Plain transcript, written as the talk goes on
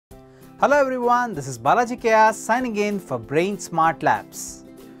Hello everyone, this is Balaji K.S. signing in for Brain Smart Labs.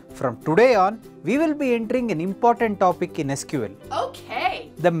 From today on, we will be entering an important topic in SQL.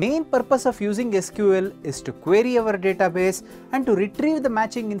 Okay. The main purpose of using SQL is to query our database and to retrieve the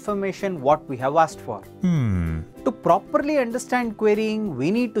matching information what we have asked for. To properly understand querying,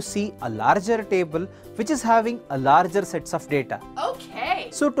 we need to see a larger table which is having a larger sets of data. Okay.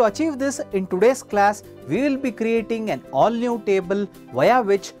 So to achieve this, in today's class, we will be creating an all-new table via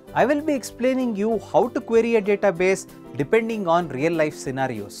which I will be explaining you how to query a database depending on real-life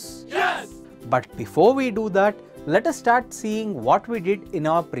scenarios. Yes! But before we do that, let us start seeing what we did in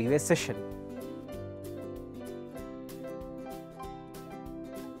our previous session.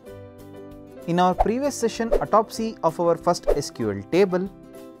 In our previous session autopsy of our first SQL table,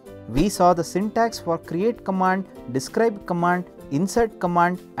 we saw the syntax for create command, describe command, insert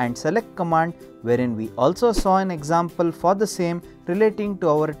command and select command, wherein we also saw an example for the same relating to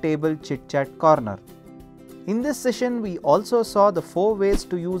our table chit chat corner. In this session we also saw the 4 ways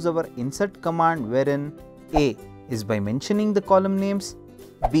to use our insert command, wherein A is by mentioning the column names,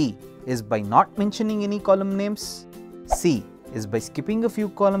 B is by not mentioning any column names, C is by skipping a few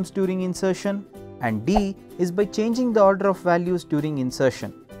columns during insertion, and D is by changing the order of values during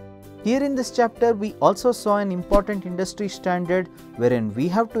insertion. Here in this chapter we also saw an important industry standard wherein we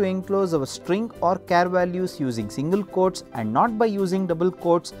have to enclose our string or char values using single quotes and not by using double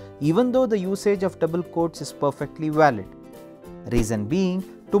quotes, even though the usage of double quotes is perfectly valid. Reason being,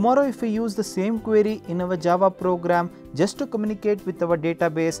 tomorrow if we use the same query in our Java program just to communicate with our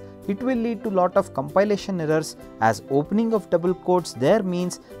database, it will lead to lot of compilation errors, as opening of double quotes there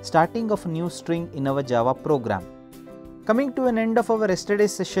means starting of a new string in our Java program. Coming to an end of our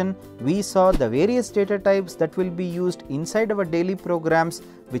yesterday's session, we saw the various data types that will be used inside our daily programs,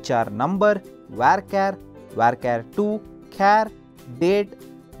 which are number, varchar, varchar2, char, date,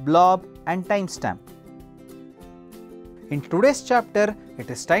 blob and timestamp. In today's chapter, it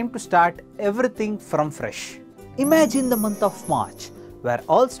is time to start everything from fresh. Imagine the month of March, where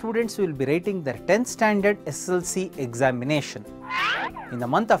all students will be writing their 10th standard SSLC examination. In the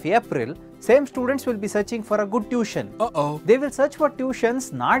month of April, same students will be searching for a good tuition. They will search for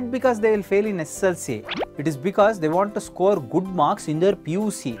tuitions not because they will fail in SSLC, it is because they want to score good marks in their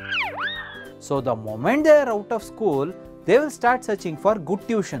PUC. So the moment they are out of school, they will start searching for good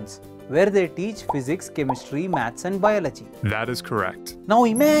tuitions, where they teach physics, chemistry, maths and biology. That is correct. Now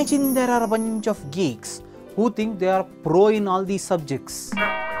imagine there are a bunch of geeks who think they are pro in all these subjects.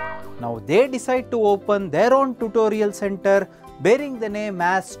 Now they decide to open their own tutorial center bearing the name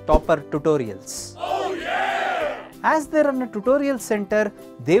as Topper Tutorials. Oh yeah! As they run a tutorial center,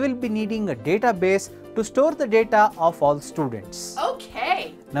 they will be needing a database to store the data of all students.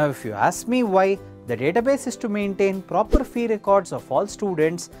 Okay. Now if you ask me why, the database is to maintain proper fee records of all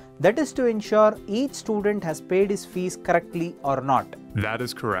students, that is to ensure each student has paid his fees correctly or not. That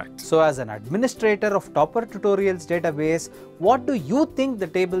is correct. So as an administrator of Topper Tutorials database, what do you think the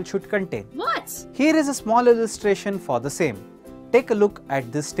table should contain? What? Here is a small illustration for the same. Take a look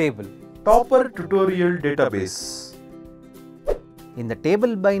at this table. Topper Tutorial Database. In the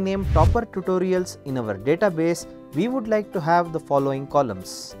table by name Topper Tutorials in our database, we would like to have the following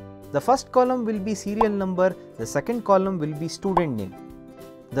columns. The first column will be serial number, the second column will be student name.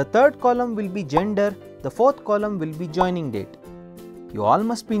 The third column will be gender, the fourth column will be joining date. You all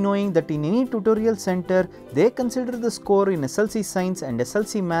must be knowing that in any tutorial center, they consider the score in SLC Science and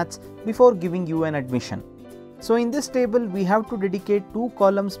SLC Maths before giving you an admission. So in this table, we have to dedicate 2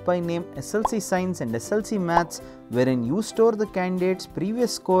 columns by name SLC Science and SLC Maths, wherein you store the candidate's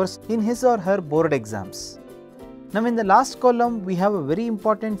previous scores in his or her board exams. Now in the last column, we have a very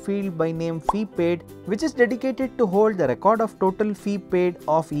important field by name fee paid, which is dedicated to hold the record of total fee paid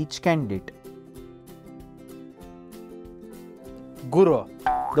of each candidate. Guru,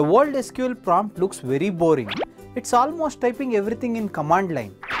 the world SQL prompt looks very boring. It's almost typing everything in command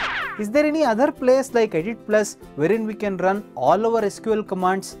line. Is there any other place like Edit Plus wherein we can run all our SQL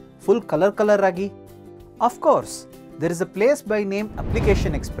commands full color ragi? Of course, there is a place by name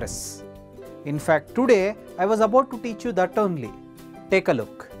Application Express. In fact, today I was about to teach you that only. Take a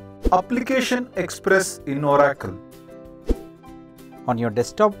look. Application Express in Oracle. On your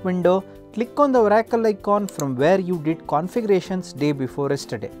desktop window, click on the Oracle icon from where you did configurations day before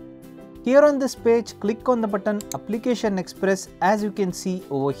yesterday. Here on this page, click on the button Application Express as you can see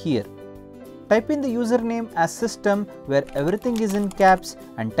over here. Type in the username as system where everything is in caps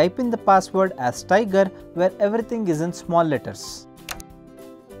and type in the password as tiger where everything is in small letters.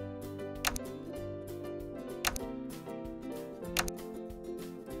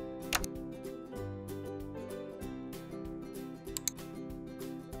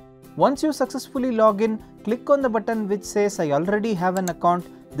 Once you successfully log in, click on the button which says I already have an account.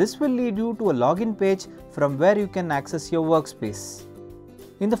 This will lead you to a login page from where you can access your workspace.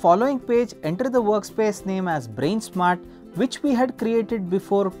 In the following page, enter the workspace name as BrainSmart, which we had created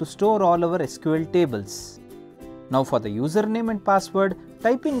before to store all our SQL tables. Now for the username and password,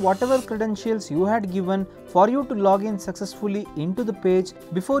 type in whatever credentials you had given for you to log in successfully into the page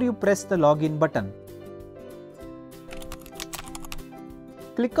before you press the login button.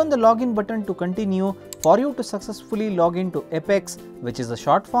 Click on the login button to continue for you to successfully log into Apex, which is a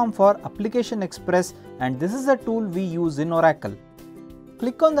short form for Application Express, and this is a tool we use in Oracle.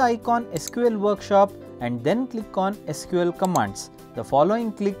 Click on the icon SQL Workshop and then click on SQL Commands. The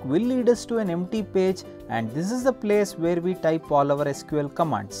following click will lead us to an empty page, and this is the place where we type all our SQL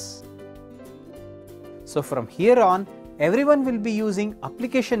commands. So from here on, everyone will be using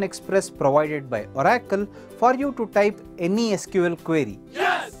Application Express provided by Oracle for you to type any SQL query.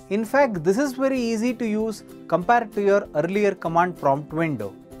 Yes! In fact, this is very easy to use compared to your earlier command prompt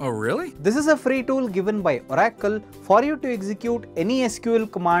window. Oh, really? This is a free tool given by Oracle for you to execute any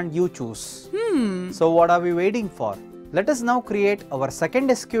SQL command you choose. So what are we waiting for? Let us now create our second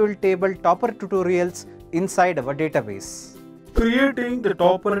SQL table topper tutorials inside our database. Creating the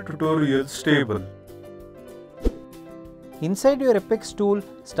topper tutorials table. Inside your Apex tool,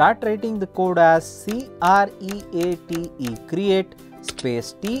 start writing the code as create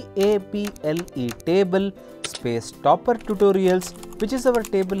space table table space topper tutorials, which is our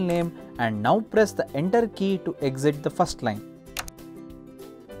table name, and now press the enter key to exit the first line.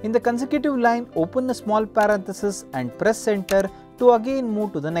 In the consecutive line, open a small parenthesis and press enter to again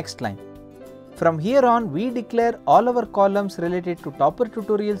move to the next line. From here on, we declare all our columns related to topper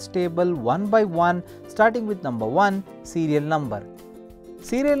tutorials table one by one, starting with number 1, serial number.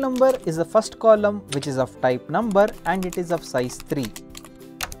 Serial number is the first column, which is of type number and it is of size 3.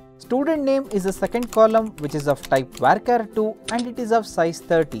 Student name is the second column, which is of type varchar2 and it is of size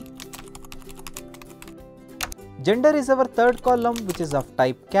 30. Gender is our third column, which is of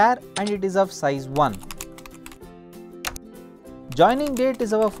type char and it is of size 1. Joining date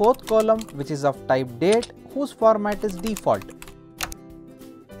is our fourth column, which is of type date, whose format is default.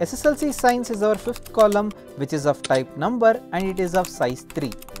 SSLC signs is our fifth column, which is of type number and it is of size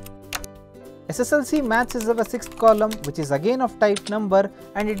 3. SSLC maths is our sixth column, which is again of type number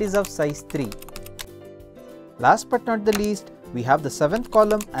and it is of size 3. Last but not the least, we have the seventh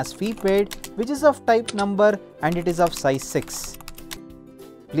column as fee paid, which is of type number and it is of size 6.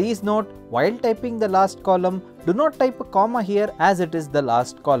 Please note, while typing the last column, do not type a comma here as it is the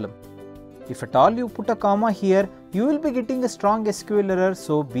last column. If at all you put a comma here, you will be getting a strong SQL error,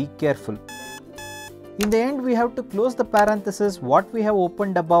 so be careful. In the end, we have to close the parenthesis what we have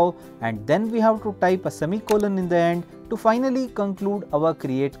opened above, and then we have to type a semicolon in the end to finally conclude our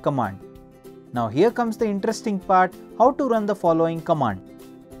create command. Now here comes the interesting part, how to run the following command.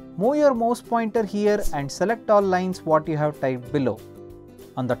 Move your mouse pointer here and select all lines what you have typed below.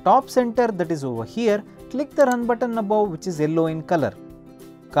 On the top center, that is over here, click the run button above, which is yellow in color.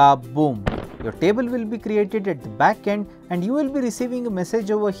 Kaboom! Your table will be created at the back end and you will be receiving a message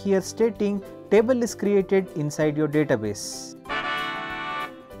over here stating table is created inside your database.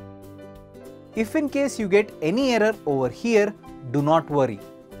 If in case you get any error over here, do not worry.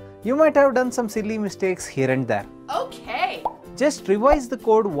 You might have done some silly mistakes here and there. Okay. Just revise the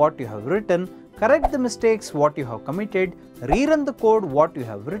code what you have written, correct the mistakes what you have committed, rerun the code what you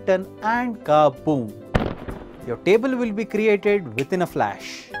have written, and kaboom! Your table will be created within a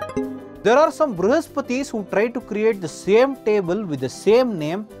flash. There are some Brihaspatis who try to create the same table with the same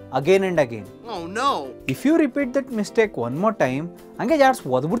name again and again. Oh no. If you repeat that mistake one more time, ange jaars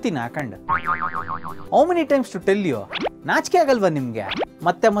odburti nakand. How many times to tell you? Nachke agalva nimge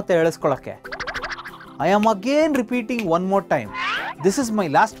ಮತ್ತೆ ಹೇಳಿಸ್ಕೊಳ್ಳಕ್ಕೆ. I am again repeating one more time. This is my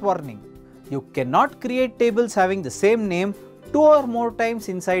last warning. You cannot create tables having the same name 2 or more times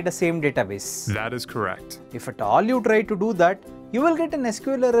inside the same database. That is correct. If at all you try to do that, you will get an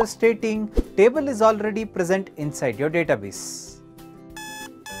SQL error stating table is already present inside your database.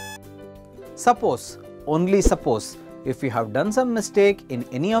 Suppose, only suppose, if you have done some mistake in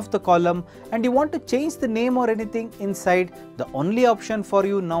any of the column and you want to change the name or anything inside, the only option for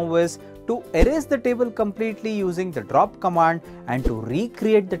you now is to erase the table completely using the drop command and to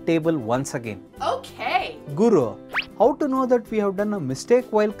recreate the table once again. Okay. Guru, how to know that we have done a mistake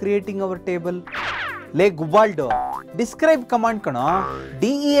while creating our table? Le Gubaldo, describe command kano,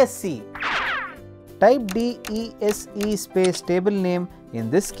 DESC. Type DESE space table name,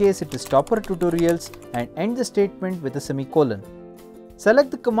 in this case it is topper tutorials, and end the statement with a semicolon. Select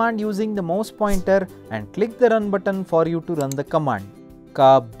the command using the mouse pointer and click the run button for you to run the command.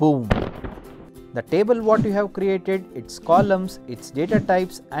 Kaboom! The table what you have created, its columns, its data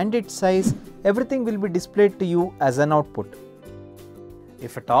types and its size, everything will be displayed to you as an output.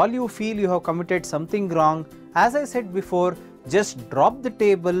 If at all you feel you have committed something wrong, as I said before, just drop the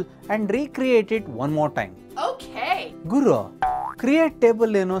table and recreate it one more time. Okay. Guru, create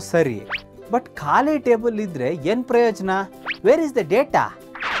table eno sari, but khali table idre yen prayojana? Where is the data?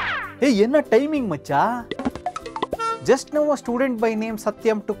 Hey, enna timing macha? Just now a student by name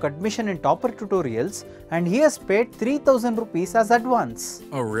Satyam took admission in Topper Tutorials and he has paid 3000 rupees as advance.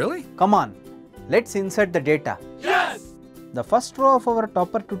 Oh, really? Come on, let's insert the data. Yes! The first row of our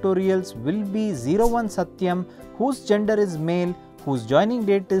Topper Tutorials will be 01 Satyam, whose gender is male, whose joining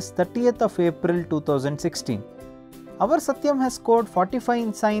date is 30th of April 2016. Our Satyam has scored 45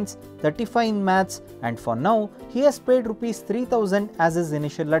 in science, 35 in maths, and for now he has paid rupees 3000 as his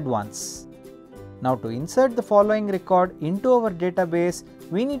initial advance. Now to insert the following record into our database,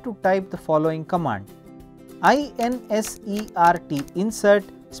 we need to type the following command: insert insert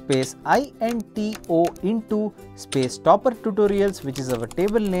space into into space Topper Tutorials, which is our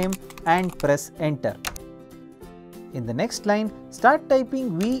table name, and press enter. In the next line, start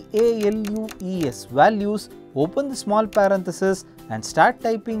typing values values, open the small parenthesis and start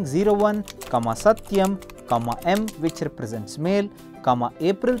typing 01, Satyam, M, which represents male,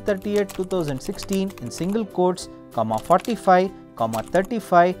 April 30th 2016 in single quotes, 45,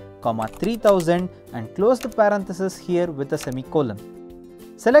 35, 3000 and close the parenthesis here with a semicolon.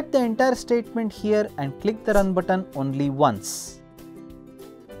 Select the entire statement here and click the run button only once.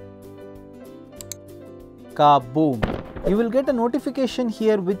 Kaboom! You will get a notification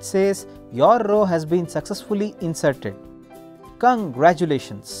here which says your row has been successfully inserted.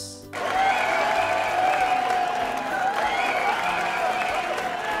 Congratulations!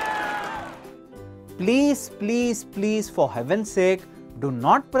 Please, for heaven's sake, do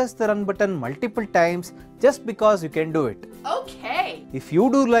not press the run button multiple times just because you can do it. Okay. If you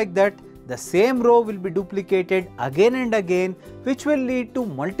do like that, the same row will be duplicated again and again, which will lead to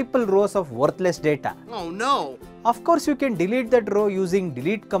multiple rows of worthless data. Oh no. Of course, you can delete that row using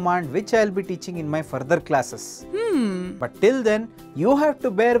delete command, which I will be teaching in my further classes. But till then, you have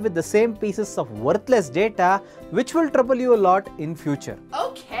to bear with the same pieces of worthless data, which will trouble you a lot in future.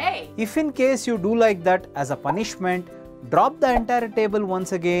 Okay. If in case you do like that, as a punishment, drop the entire table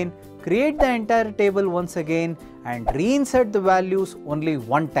once again, create the entire table once again and reinsert the values only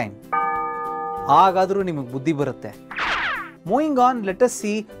one time. Agadru niಮಗೆ ಬುದ್ಧಿ ಬರುತ್ತೆ. Moving on, let us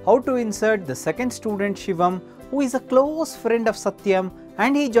see how to insert the second student Shivam, who is a close friend of Satyam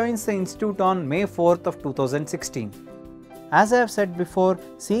and he joins the institute on May 4th of 2016. As I have said before,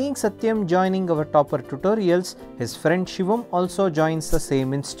 seeing Satyam joining our Topper Tutorials, his friend Shivam also joins the same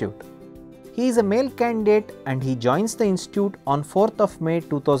institute. He is a male candidate and he joins the institute on 4th of May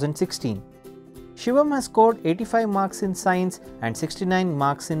 2016. Shivam has scored 85 marks in science and 69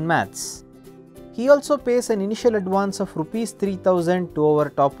 marks in maths. He also pays an initial advance of rupees 3000 to our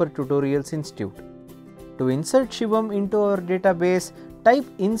Topper Tutorials Institute. To insert Shivam into our database, type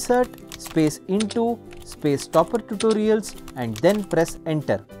insert space into space Topper Tutorials and then press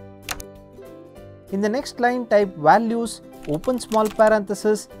enter. In the next line, type values, open small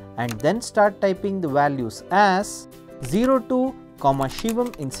parenthesis and then start typing the values as 02, Shivam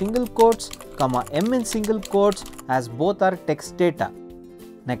in single quotes, M in single quotes, as both are text data.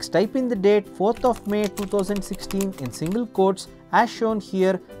 Next, type in the date 4th of May 2016 in single quotes as shown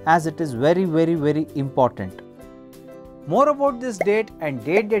here, as it is very important. More about this date and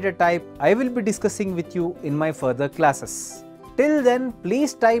date data type I will be discussing with you in my further classes. Till then,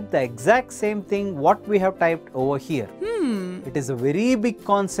 please type the exact same thing what we have typed over here. It is a very big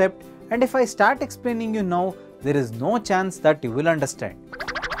concept and if I start explaining you now, there is no chance that you will understand.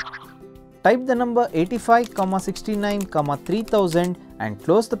 Type the number 85, 69, 3000 and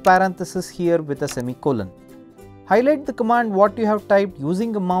close the parenthesis here with a semicolon. Highlight the command what you have typed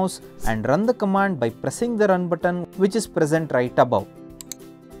using a mouse and run the command by pressing the run button which is present right above.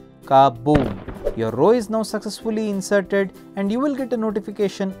 Kaboom! Your row is now successfully inserted and you will get a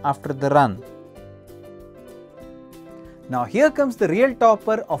notification after the run. Now here comes the real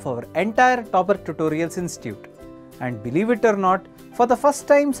topper of our entire Topper Tutorials Institute. And believe it or not, for the first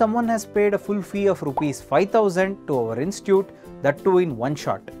time someone has paid a full fee of rupees 5000 to our institute, that too in one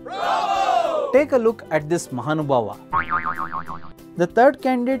shot. Bravo! Take a look at this Mahanubhava. The third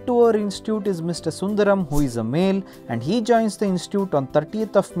candidate to our institute is Mr. Sundaram, who is a male and he joins the institute on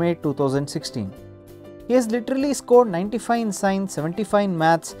 30th of May 2016. He has literally scored 95 in science, 75 in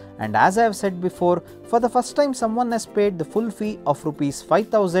maths and as I have said before, for the first time someone has paid the full fee of rupees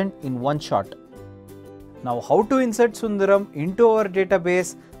 5000 in one shot. Now how to insert Sundaram into our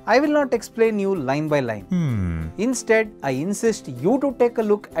database, I will not explain you line by line. Instead, I insist you to take a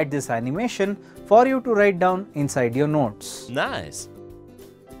look at this animation for you to write down inside your notes. Nice.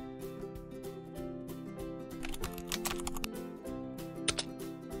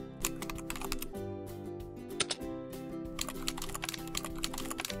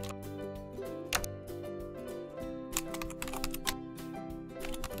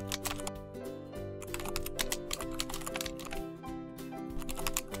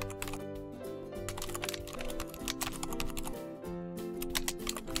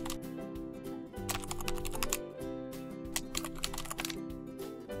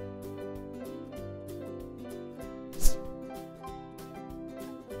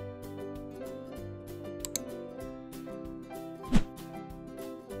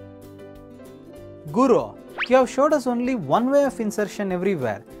 Guru, you have showed us only one way of insertion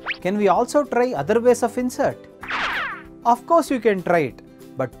everywhere. Can we also try other ways of insert? Of course you can try it,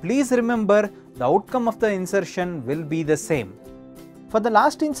 but please remember the outcome of the insertion will be the same. For the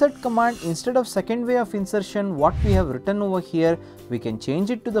last insert command, instead of second way of insertion what we have written over here, we can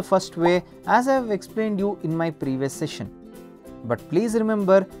change it to the first way as I have explained you in my previous session. But please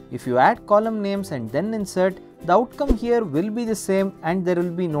remember, if you add column names and then insert, the outcome here will be the same and there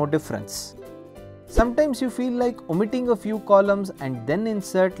will be no difference. Sometimes you feel like omitting a few columns and then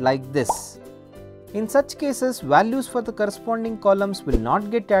insert like this. In such cases, values for the corresponding columns will not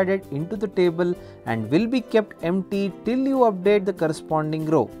get added into the table and will be kept empty till you update the corresponding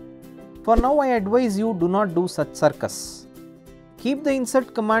row. For now, I advise you do not do such circus. Keep the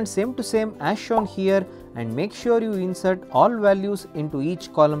insert command same to same as shown here and make sure you insert all values into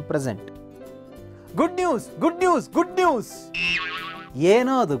each column present. Good news! Good news! Good news!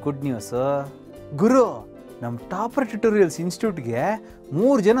 ಏನೋ ಅದು good news? ಗುರು, ನಮ್ಮ topper tutorials ಇನ್ಸ್ಟಿಟ್ಯೂಟ್ಗೆ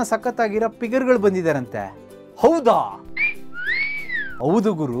 3 ಜನ ಸಖತ್ತಾಗಿರೋ ಫಿಗರ್ಗಳು ಬಂದಿದ್ದಾರಂತೆ. ಹೌದಾ?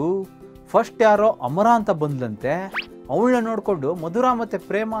 ಹೌದು ಗುರು. First ಯಾರೋ ಅಮರ ಅಂತ ಬಂದ್ಲಂತೆ. ಅವಳನ್ನ ನೋಡ್ಕೊಂಡು ಮಧುರಾ ಮತ್ತೆ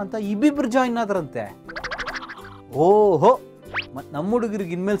ಪ್ರೇಮ ಅಂತ ಇಬ್ಬಿಬ್ರು ಜಾಯಿನ್ ಆದ್ರಂತೆ. ಓಹೋ, ನಮ್ಮ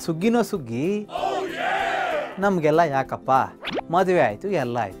ಹುಡುಗರಿಗೆ ಇನ್ಮೇಲೆ ಸುಗ್ಗಿನೋ ಸುಗ್ಗಿ. ನಮಗೆಲ್ಲ ಯಾಕಪ್ಪ, ಮದುವೆ ಆಯಿತು,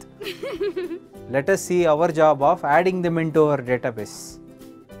 ಎಲ್ಲ ಆಯಿತು. Let us see our job of adding them into our database.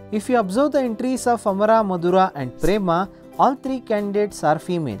 If you observe the entries of Amara, Madhura and Prema, all 3 candidates are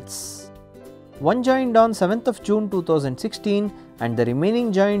females. One joined on 7th of June 2016 and the remaining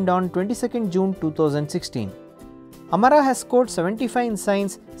joined on 22nd June 2016. Amara has scored 75 in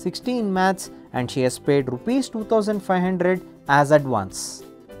science, 60 in maths and she has paid rupees 2500 as advance.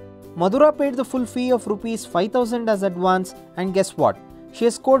 Madhura paid the full fee of rupees 5000 as advance and guess what? She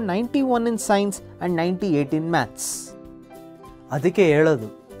has scored 91 in science and 98 in maths. ಅದಕ್ಕೆ ಹೇಳೋದು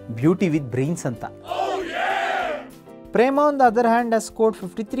beauty with brains ಅಂತ. Prema on the other hand has scored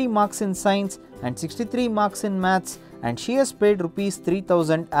 53 marks in science and 63 marks in maths and she has paid rupees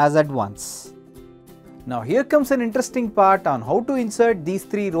 3000 as advance. Now here comes an interesting part on how to insert these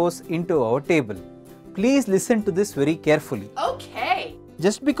 3 rows into our table. Please listen to this very carefully. Okay.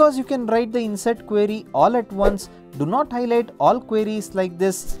 Just because you can write the insert query all at once, do not highlight all queries like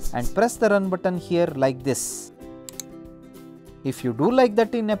this and press the run button here like this. If you do like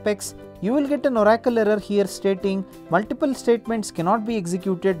that in Apex, you will get an oracle error here stating multiple statements cannot be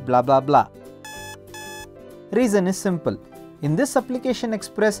executed blah blah blah. Reason is simple. In this application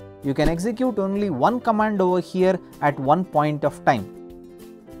Express, you can execute only one command over here at one point of time.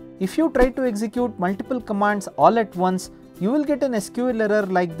 If you try to execute multiple commands all at once, you will get an SQL error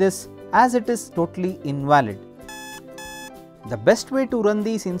like this as it is totally invalid. The best way to run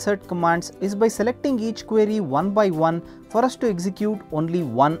these insert commands is by selecting each query one by one for us to execute only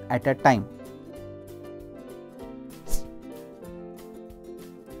one at a time.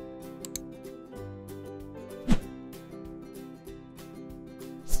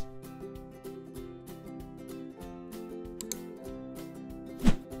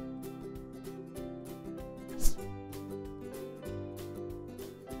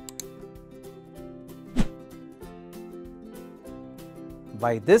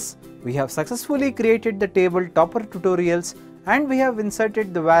 By this, we have successfully created the table Topper Tutorials and we have inserted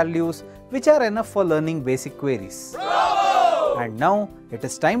the values which are enough for learning basic queries. Bravo! And now it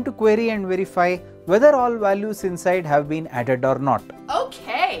is time to query and verify whether all values inside have been added or not.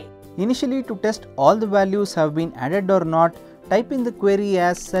 Okay. Initially, to test all the values have been added or not, type in the query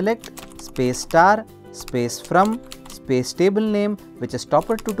as select space star space from space table name, which is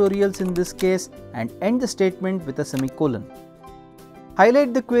Topper Tutorials in this case, and end the statement with a semicolon. Highlight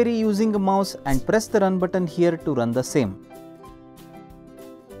the query using a mouse and press the run button here to run the same.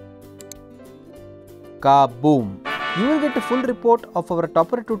 Kaboom! You will get a full report of our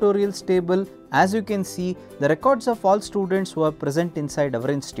topper tutorials table. As you can see, the records of all students who are present inside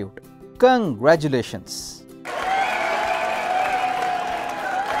our institute. Congratulations!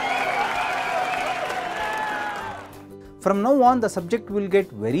 From now on, the subject will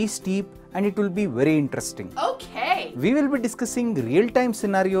get very steep and it will be very interesting. Okay. We will be discussing real-time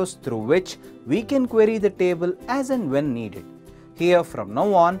scenarios through which we can query the table as and when needed. Here from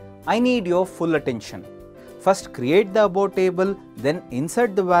now on, I need your full attention. First create the above table, then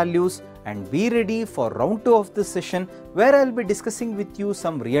insert the values and be ready for round 2 of this session where I will be discussing with you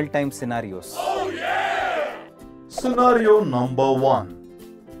some real-time scenarios. Oh yeah! Scenario number 1.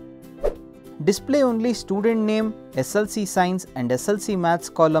 Display only student name, SLC science and SLC maths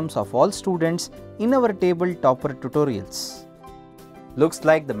columns of all students in our table topper tutorials. Looks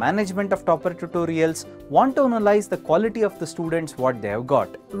like the management of topper tutorials want to analyze the quality of the students what they have got.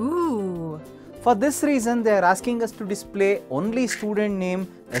 Ooh. For this reason, they are asking us to display only student name,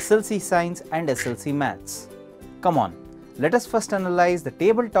 SLC science and SLC maths. Come on, let us first analyze the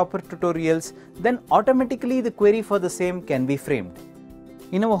table topper tutorials, then automatically the query for the same can be framed.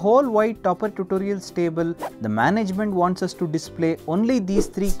 In our whole wide topper tutorials table, the management wants us to display only these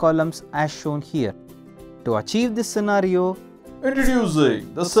 3 columns as shown here. To achieve this scenario,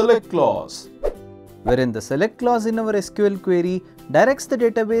 Introducing the select clause, wherein the select clause in our SQL query directs the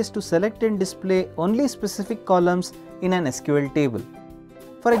database to select and display only specific columns in an SQL table.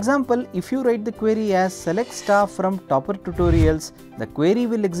 For example, if you write the query as select star from topper tutorials, the query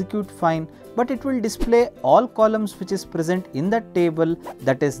will execute fine, but it will display all columns which is present in that table,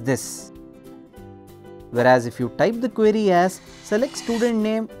 that is this. Whereas if you type the query as select student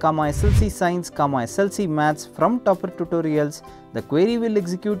name, SLC science, SLC maths from topper tutorials, the query will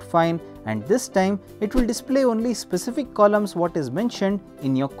execute fine and this time it will display only specific columns what is mentioned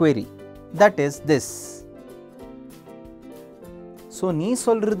in your query, that is this. So nee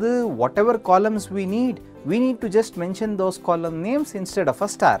solradhu whatever columns we need to just mention those column names instead of a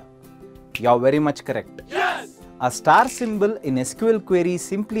star. You are very much correct. Yes! A star symbol in SQL query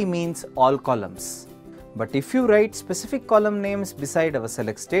simply means all columns. But if you write specific column names beside our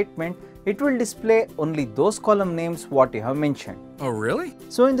select statement, it will display only those column names what you have mentioned. Oh, really?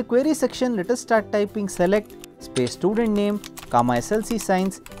 So in the query section, let us start typing select space student name, SLC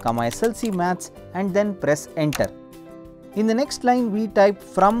science, SLC maths and then press enter. In the next line, we type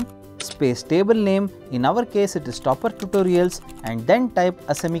from space table name, in our case it is topper tutorials, and then type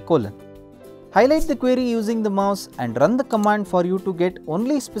a semicolon. Highlight the query using the mouse and run the command for you to get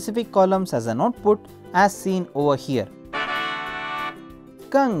only specific columns as an output as seen over here.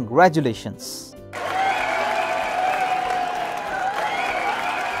 Congratulations!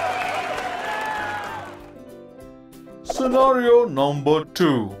 Scenario number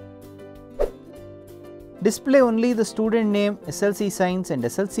 2. Display only the student name, SLC science and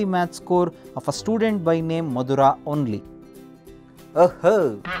SLC maths score of a student by name Madhura only.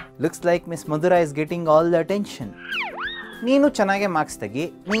 Oh, looks like Miss Madhura is getting all the attention. Neenu chanage marks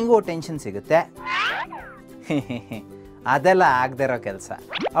tagi, ningu attention sigutte. Adella agdero kelsa.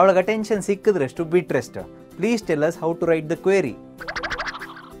 Avalaga attention sikkidrestu bitrestu. Please tell us how to write the query.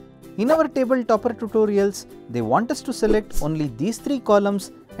 In our table topper tutorials, they want us to select only these 3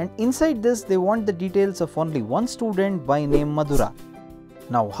 columns and inside this they want the details of only one student by name Madhura.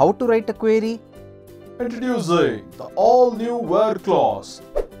 Now how to write a query? Introducing the all new where clause,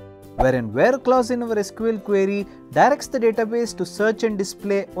 wherein where clause in our SQL query directs the database to search and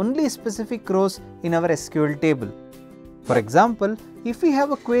display only specific rows in our SQL table. For example, if we have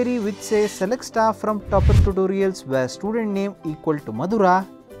a query which says select star from topper tutorials where student name equal to Madhura,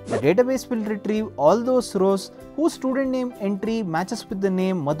 the database will retrieve all those rows whose student name entry matches with the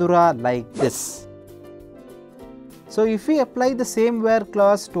name Madhura like this. So if we apply the same where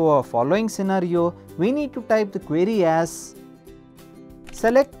clause to our following scenario, we need to type the query as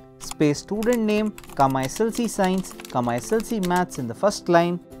select space student name, SLC science, SLC maths in the first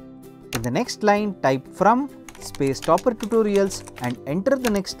line. In the next line, type from space topper tutorials and enter the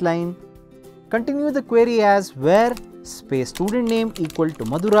next line. Continue the query as where space student name equal to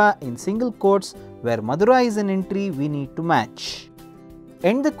Madhura in single quotes, where Madhura is an entry we need to match.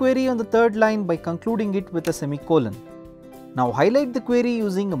 End the query on the third line by concluding it with a semicolon. Now highlight the query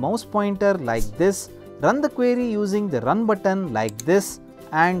using a mouse pointer like this, run the query using the run button like this,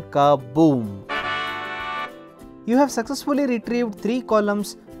 and kaboom! You have successfully retrieved 3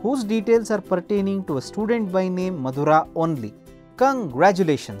 columns whose details are pertaining to a student by name Madhura only.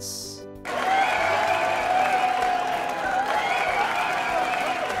 Congratulations!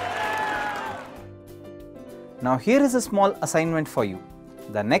 Now here is a small assignment for you.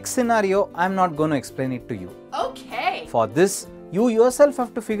 The next scenario, I am not going to explain it to you. Okay. For this, you yourself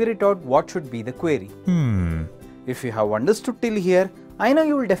have to figure it out what should be the query. If you have understood till here, I know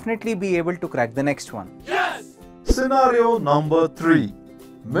you will definitely be able to crack the next one. Scenario number 3.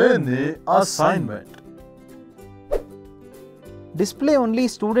 Mini assignment. Display only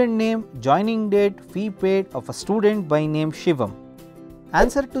student name, joining date, fee paid of a student by name Shivam.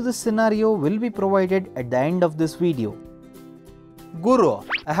 Answer to this scenario will be provided at the end of this video. Guru,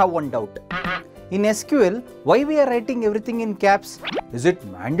 I have one doubt. In SQL, why we are writing everything in caps? Is it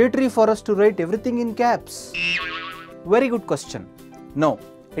mandatory for us to write everything in caps? Very good question. No,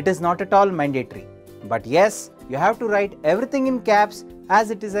 it is not at all mandatory. But yes, you have to write everything in caps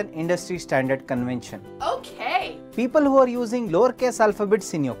as it is an industry standard convention. Okay. People who are using lowercase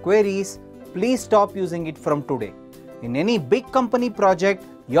alphabets in your queries, please stop using it from today. In any big company project,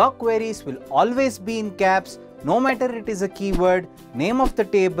 your queries will always be in caps, no matter it is a keyword, name of the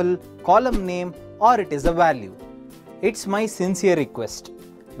table, column name, or it is a value. It's my sincere request.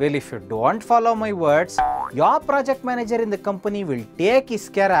 Well, if you don't follow my words, your project manager in the company will take his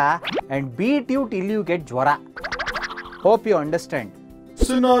kara and beat you till you get jwara. Hope you understand.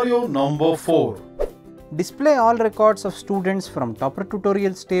 Scenario number 4. Display all records of students from Topper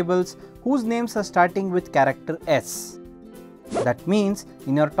Tutorials tables whose names are starting with character S. That means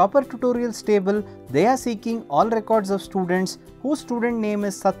in your Topper Tutorials table, they are seeking all records of students whose student name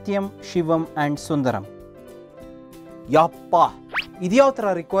is Satyam, Shivam and Sundaram. Yappa!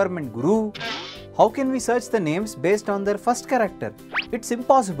 Idyatra requirement, Guru. How can we search the names based on their first character? It's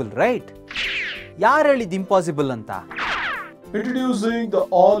impossible, right? Yaar helid impossible anta? Introducing the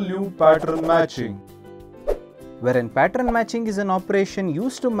all-new pattern matching. Wherein pattern matching is an operation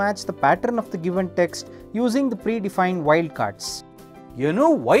used to match the pattern of the given text using the predefined wildcards. You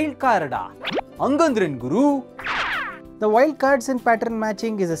know wildcarda? Angandrin Guru? The wildcards in pattern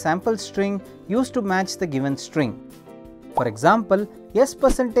matching is a sample string used to match the given string. For example,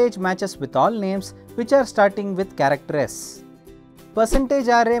 S% matches with all names which are starting with character S.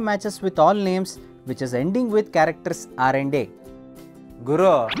 %array matches with all names which is ending with characters R and A.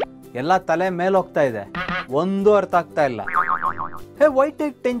 Guru, ಎಲ್ಲ ತಲೆ ಮೇಲೆ ಹೋಗ್ತಾ ಇದೆ ಒಂದು ಅರ್ಥ ಆಗ್ತಾ ಇಲ್ಲ. Hey, why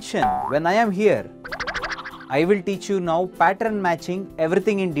take tension when I am here? I will teach you now pattern matching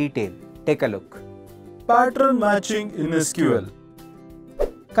everything in detail. Take a look. Pattern matching in SQL.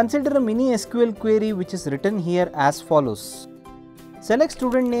 Consider a mini SQL query which is written here as follows. Select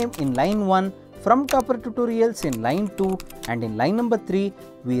student name in line 1 from Topper Tutorials in line 2 and in line number 3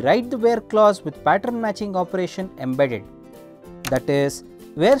 we write the where clause with pattern matching operation embedded. That is,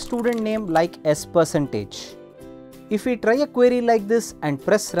 where student name like S%. If we try a query like this and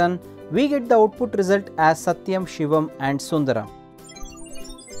press run, we get the output result as Satyam, Shivam and Sundaram.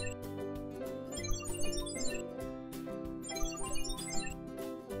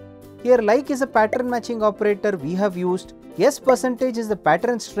 Here like is a pattern matching operator we have used. S% is the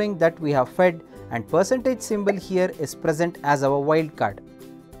pattern string that we have fed and percentage symbol here is present as our wildcard.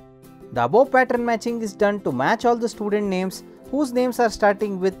 The above pattern matching is done to match all the student names whose names are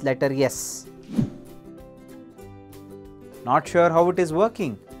starting with letter S. Not sure how it is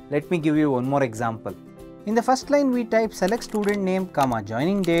working? Let me give you one more example. In the first line we type select student name,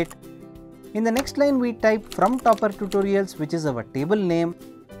 joining date. In the next line we type from Topper Tutorials, which is our table name.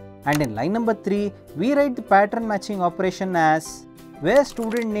 And in line number 3 we write the pattern matching operation as where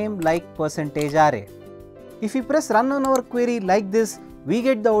student name like %array. If we press run on our query like this, we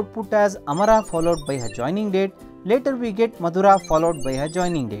get the output as Amara followed by her joining date. Later we get Madhura followed by her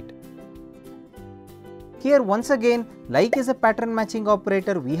joining date. Here once again, like is a pattern matching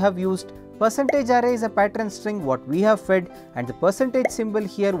operator we have used, %array is a pattern string what we have fed, and the percentage symbol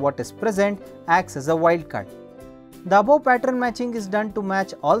here what is present acts as a wildcard. The above pattern matching is done to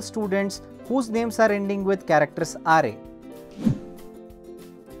match all students whose names are ending with characters RA.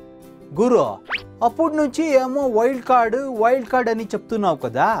 Guru, అప్పుడు నుంచి ఏమో wild card అని చెప్తున్నావు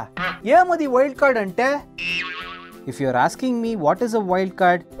కదా, ఏమది wild card అంటే? If you are asking me what is a wild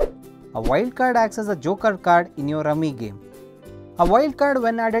card acts as a joker card in your rummy game. A wild card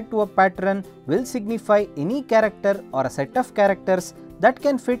when added to a pattern will signify any character or a set of characters that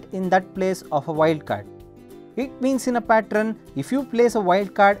can fit in that place of a wild card. It means in a pattern, if you place a wild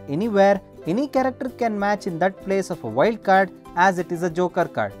card anywhere, any character can match in that place of a wild card as it is a joker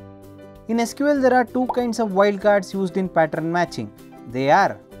card. In SQL there are two kinds of wildcards used in pattern matching. They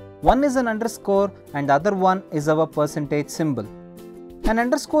are, one is an underscore and the other one is our percentage symbol. An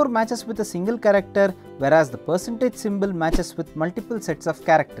underscore matches with a single character, whereas the percentage symbol matches with multiple sets of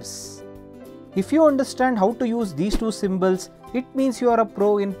characters. If you understand how to use these two symbols, it means you are a pro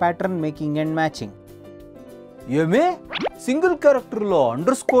in pattern making and matching. ఏమే single క్యారెక్టర్లో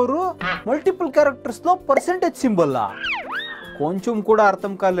under score multiple క్యారెక్టర్స్లో percentage సింబల్లా కొంచెం కూడా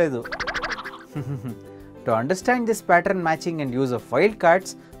అర్థం కాలేదు. To understand this pattern matching and use of wildcards,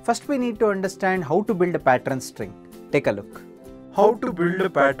 first we need to understand how to build a pattern string. Take a look. How to build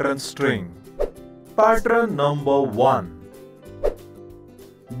a pattern string. Pattern number 1.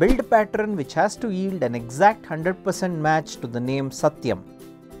 Build a pattern which has to yield an exact 100% match to the name Satyam.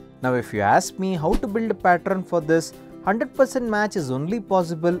 Now if you ask me how to build a pattern for this, 100% match is only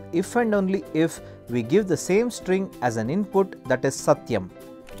possible if and only if we give the same string as an input, that is Satyam.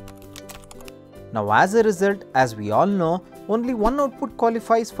 Now as a result, as we all know, only one output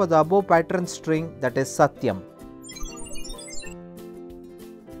qualifies for the above pattern string, that is Satyam.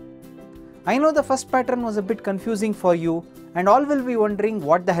 I know the first pattern was a bit confusing for you and all will be wondering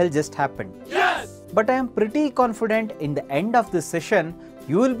what the hell just happened. Yes! But I am pretty confident in the end of this session,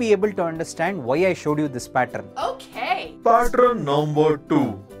 you will be able to understand why I showed you this pattern. Okay. Pattern number 2.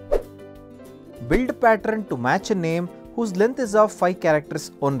 Build a pattern to match a name whose length is of 5 characters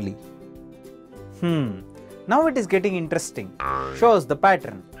only. Now it is getting interesting. Show us the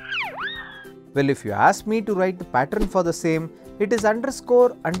pattern. Well, if you ask me to write the pattern for the same, it is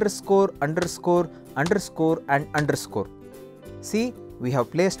underscore, underscore, underscore, underscore and underscore. See, we have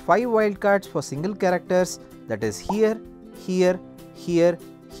placed 5 wildcards for single characters, that is here, here, here,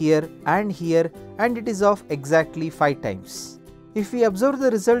 here and here, and it is of exactly 5 times. If we observe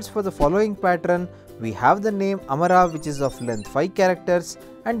the results for the following pattern, we have the name Amara which is of length 5 characters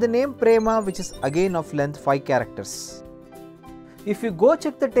and the name Prema which is again of length 5 characters. If you go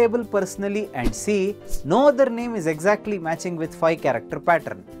check the table personally and see, no other name is exactly matching with 5 character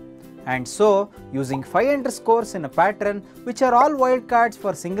pattern. And so, using 5 underscores in a pattern which are all wildcards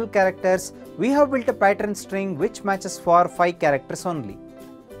for single characters, we have built a pattern string which matches for 5 characters only.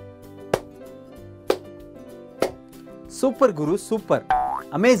 Super Guru, super!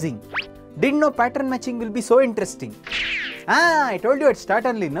 Amazing! Didn't know pattern matching will be so interesting. I told you at start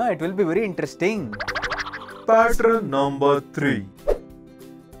only, no? It will be very interesting. Pattern number 3.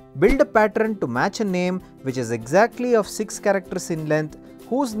 Build a pattern to match a name which is exactly of 6 characters in length,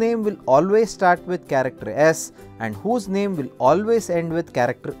 whose name will always start with character S and whose name will always end with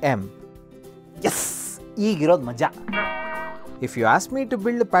character M. Yes! Eegirod maja. If you ask me to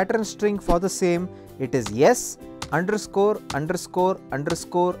build a pattern string for the same, it is S underscore underscore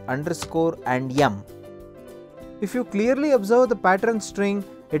underscore underscore and M. If you clearly observe the pattern string,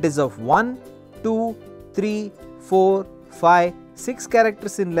 it is of 1, 2, 3, 4, 5, 6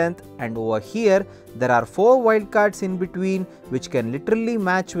 characters in length, and over here there are 4 wildcards in between which can literally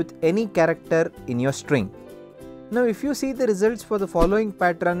match with any character in your string. Now if you see the results for the following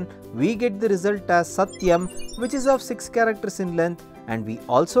pattern, we get the result as Satyam which is of 6 characters in length, and we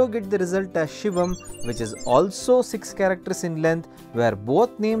also get the result as Shivam which is also 6 characters in length, where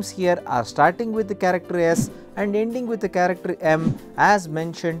both names here are starting with the character S and ending with the character M as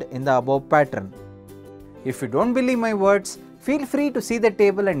mentioned in the above pattern. If you don't believe my words, feel free to see the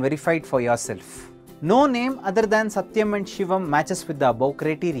table and verify it for yourself. No name other than Satyam and Shivam matches with the above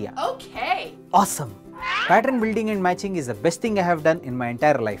criteria. Okay. Awesome! Pattern building and matching is the best thing I have done in my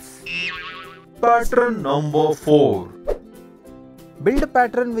entire life. Pattern number 4. Build a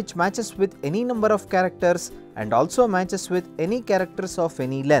pattern which matches with any number of characters and also matches with any characters of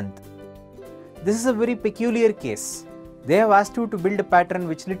any length. This is a very peculiar case. They have asked you to build a pattern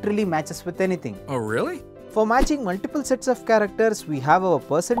which literally matches with anything. Oh, really? For matching multiple sets of characters, we have our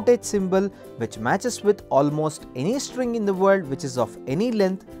percentage symbol which matches with almost any string in the world which is of any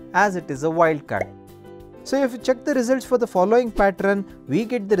length, as it is a wildcard. So if you check the results for the following pattern, we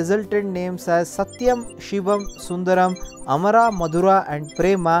get the resultant names as Satyam, Shivam, Sundaram, Amara, Madhura and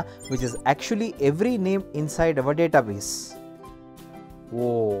Prema, which is actually every name inside our database.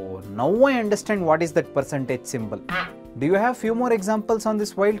 Oh, now I understand what is that percentage symbol. Do you have few more examples on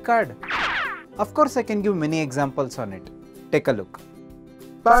this wildcard? Of course I can give many examples on it. Take a look.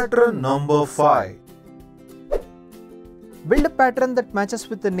 Pattern number 5. Build a pattern that matches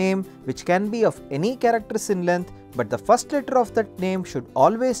with the name which can be of any characters in length, but the first letter of that name should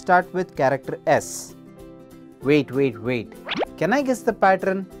always start with character S. Wait. Can I guess the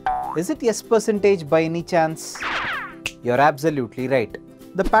pattern? Is it S percentage by any chance? You're absolutely right.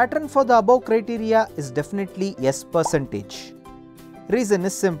 The pattern for the above criteria is definitely S percentage. Reason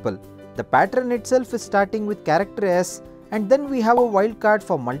is simple. The pattern itself is starting with character S, and then we have a wildcard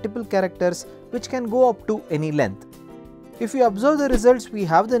for multiple characters which can go up to any length. If you observe the results, we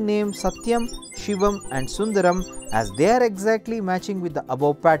have the name Satyam, Shivam and Sundaram as they are exactly matching with the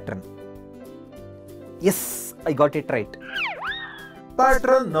above pattern. Yes, I got it right.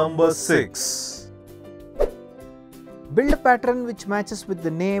 Pattern number 6. Build a pattern which matches with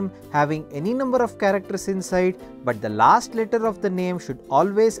the name having any number of characters inside, but the last letter of the name should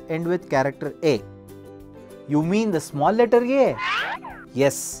always end with character A. You mean the small letter A?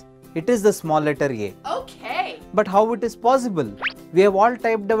 Yes, it is the small letter A. Okay. But how it is possible? We have all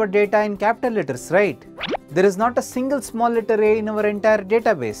typed our data in capital letters, right? There is not a single small letter A in our entire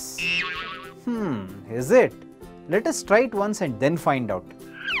database. Is it? Let us try it once and then find out.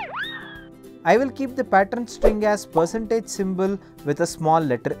 I will keep the pattern string as percentage symbol with a small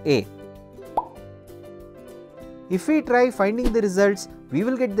letter A. If we try finding the results, we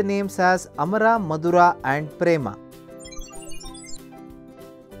will get the names as Amara, Madhura and Prema.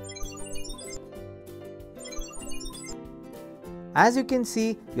 As you can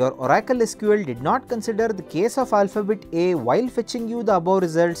see, your Oracle SQL did not consider the case of alphabet A while fetching you the above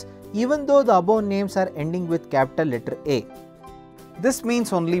results, even though the above names are ending with capital letter A. This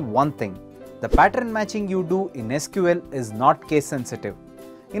means only one thing. The pattern matching you do in SQL is not case sensitive.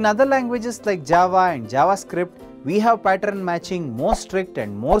 In other languages like Java and JavaScript, we have pattern matching more strict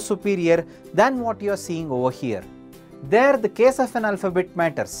and more superior than what you are seeing over here. There the case of an alphabet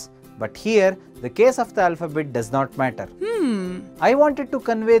matters, but here the case of the alphabet does not matter. I wanted to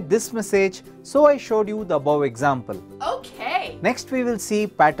convey this message, so I showed you the above example. Okay. Next we will see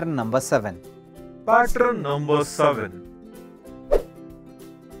pattern number 7. Pattern number 7.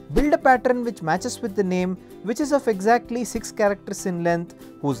 Build a pattern which matches with the name, which is of exactly 6 characters in length,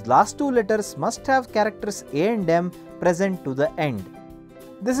 whose last 2 letters must have characters A and M present to the end.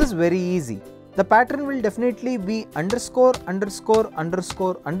 This is very easy. The pattern will definitely be underscore underscore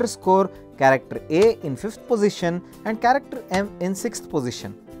underscore underscore character A in 5th position and character M in 6th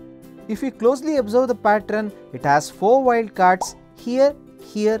position. If you closely observe the pattern, it has 4 wildcards here,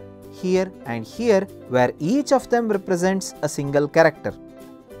 here, here and here, where each of them represents a single character.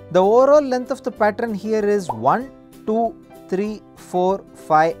 The overall length of the pattern here is 1, 2, 3, 4,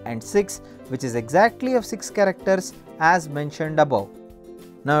 5 and 6, which is exactly of 6 characters as mentioned above.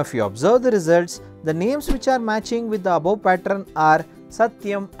 Now if you observe the results, the names which are matching with the above pattern are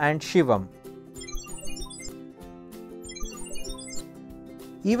Satyam and Shivam.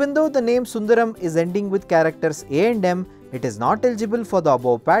 Even though the name Sundaram is ending with characters A and M, it is not eligible for the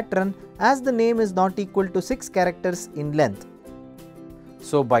above pattern as the name is not equal to 6 characters in length.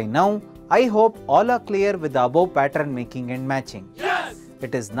 So by now, I hope all are clear with the above pattern making and matching. Yes!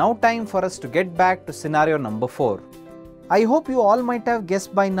 It is now time for us to get back to scenario number 4. I hope you all might have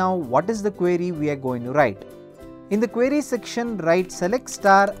guessed by now what is the query we are going to write. In the query section, write select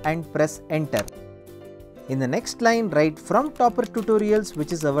star and press enter. In the next line, write from topper tutorials,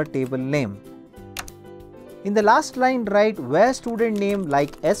 which is our table name. In the last line, write where student name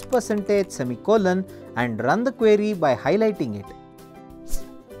like S percentage semicolon and run the query by highlighting it.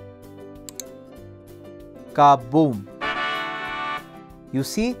 Kaboom! You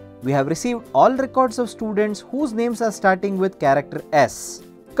see, we have received all records of students whose names are starting with character S.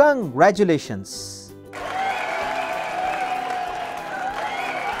 Congratulations!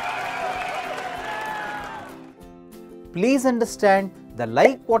 Please understand, the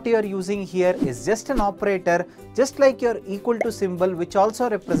like what you are using here is just an operator, just like your equal to symbol, which also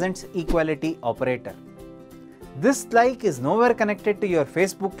represents equality operator. This like is nowhere connected to your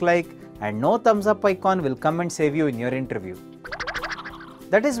Facebook like, and no thumbs up icon will come and save you in your interview.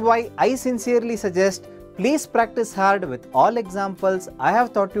 That is why I sincerely suggest, please practice hard with all examples I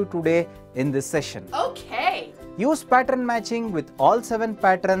have taught you today in this session. Okay. Use pattern matching with all 7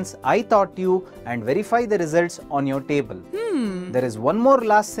 patterns I taught you and verify the results on your table. There is one more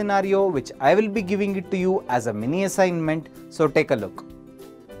last scenario which I will be giving it to you as a mini assignment, so take a look.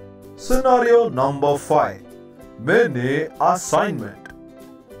 Scenario number 5. Mini assignment.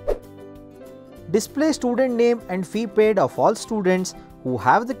 Display student name and fee paid of all students who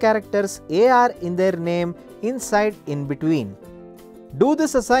have the characters AR in their name inside in between. Do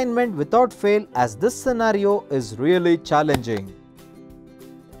this assignment without fail as this scenario is really challenging.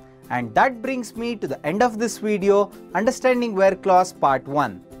 And that brings me to the end of this video, Understanding Where Clause Part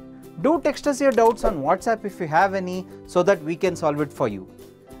 1. Do text us your doubts on WhatsApp if you have any so that we can solve it for you.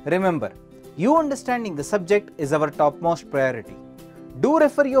 Remember, you understanding the subject is our topmost priority. Do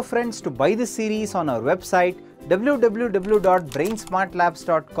refer your friends to buy this series on our website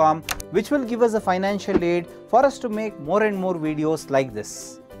www.brainsmartlabs.com, which will give us a financial aid for us to make more and more videos like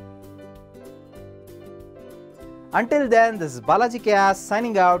this. Until then, this is Balaji Kayas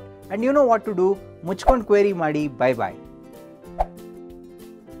signing out, and you know what to do. Muchkond query madi. Bye bye.